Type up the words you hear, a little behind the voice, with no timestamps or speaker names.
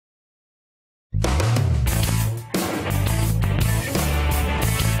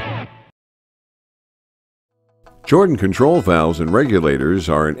Jordan control valves and regulators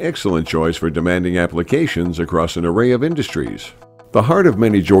are an excellent choice for demanding applications across an array of industries. The heart of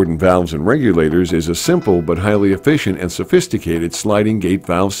many Jordan valves and regulators is a simple but highly efficient and sophisticated sliding gate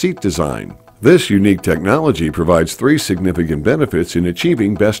valve seat design. This unique technology provides three significant benefits in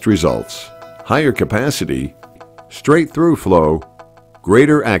achieving best results: higher capacity, straight-through flow,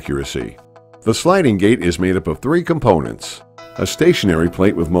 greater accuracy. The sliding gate is made up of three components: a stationary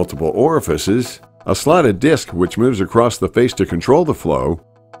plate with multiple orifices, a slotted disc which moves across the face to control the flow,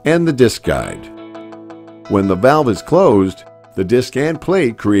 and the disc guide. When the valve is closed, the disc and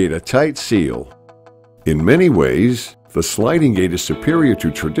plate create a tight seal. In many ways, the sliding gate is superior to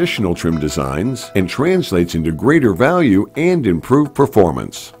traditional trim designs and translates into greater value and improved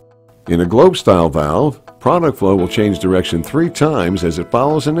performance. In a globe-style valve, product flow will change direction 3 times as it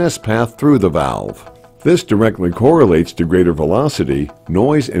follows an S-path through the valve. This directly correlates to greater velocity,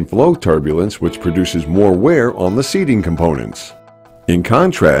 noise, and flow turbulence, which produces more wear on the seating components. In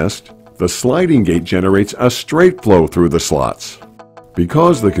contrast, the sliding gate generates a straight flow through the slots.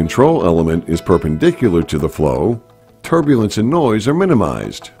 Because the control element is perpendicular to the flow, turbulence and noise are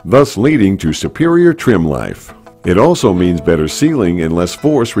minimized, thus leading to superior trim life. It also means better sealing and less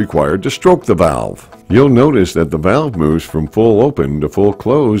force required to stroke the valve. You'll notice that the valve moves from full open to full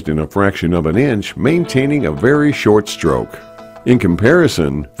closed in a fraction of an inch, maintaining a very short stroke. In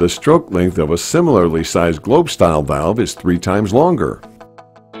comparison, the stroke length of a similarly sized globe-style valve is 3 times longer.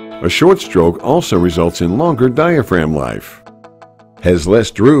 A short stroke also results in longer diaphragm life, has less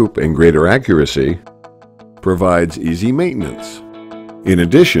droop and greater accuracy, provides easy maintenance. In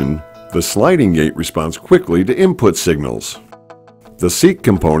addition, the sliding gate responds quickly to input signals. The seat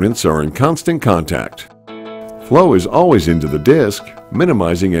components are in constant contact. Flow is always into the disc,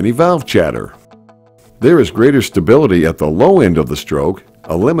 minimizing any valve chatter. There is greater stability at the low end of the stroke,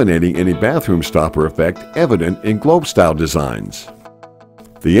 eliminating any bathroom stopper effect evident in globe-style designs.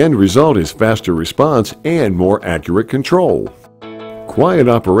 The end result is faster response and more accurate control. Quiet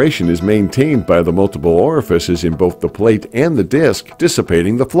operation is maintained by the multiple orifices in both the plate and the disc,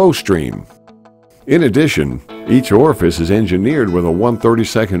 dissipating the flow stream. In addition, each orifice is engineered with a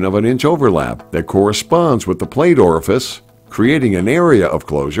 1/32 of an inch overlap that corresponds with the plate orifice, creating an area of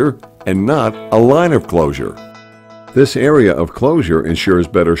closure and not a line of closure. This area of closure ensures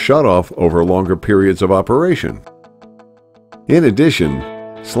better shutoff over longer periods of operation. In addition,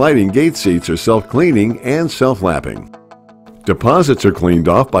 sliding gate seats are self-cleaning and self-lapping. Deposits are cleaned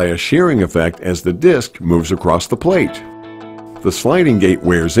off by a shearing effect as the disc moves across the plate. The sliding gate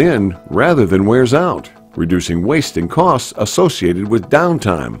wears in rather than wears out, reducing waste and costs associated with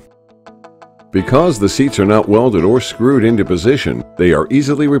downtime. Because the seats are not welded or screwed into position, they are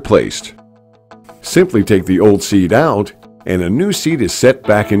easily replaced. Simply take the old seat out and a new seat is set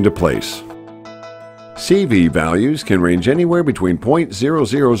back into place. CV values can range anywhere between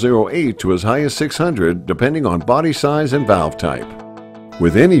 0.0008 to as high as 600 depending on body size and valve type.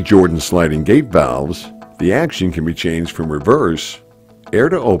 With any Jordan sliding gate valves, the action can be changed from reverse, air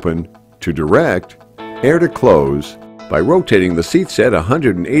to open, to direct, air to close by rotating the seat set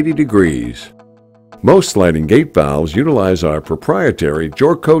 180 degrees. Most sliding gate valves utilize our proprietary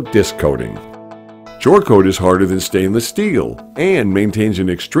Jorcoat disc coating. Jorcoat is harder than stainless steel and maintains an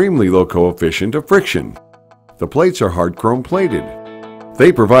extremely low coefficient of friction. The plates are hard chrome plated.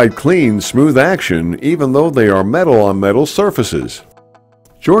 They provide clean, smooth action even though they are metal-on-metal surfaces.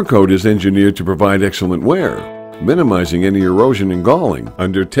 Jorcoat is engineered to provide excellent wear, minimizing any erosion and galling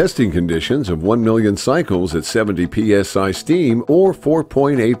under testing conditions of 1 million cycles at 70 psi steam or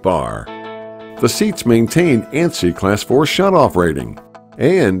 4.8 bar. The seats maintain ANSI Class 4 shutoff rating.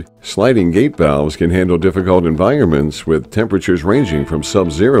 And sliding gate valves can handle difficult environments with temperatures ranging from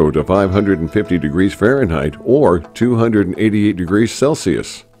sub-zero to 550 degrees Fahrenheit or 288 degrees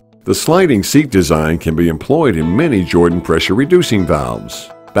Celsius. The sliding seat design can be employed in many Jordan pressure-reducing valves,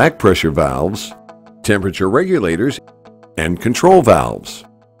 back pressure valves, temperature regulators, and control valves.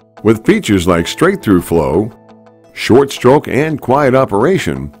 With features like straight-through flow, short stroke and quiet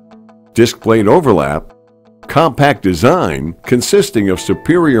operation, disc plate overlap, compact design consisting of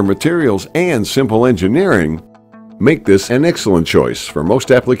superior materials and simple engineering, make this an excellent choice for most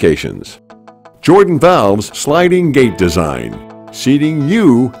applications. Jordan Valves Sliding Gate Design, seating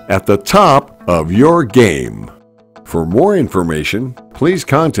you at the top of your game. For more information, please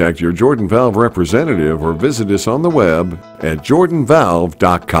contact your Jordan Valve representative or visit us on the web at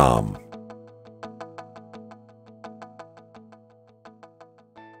jordanvalve.com.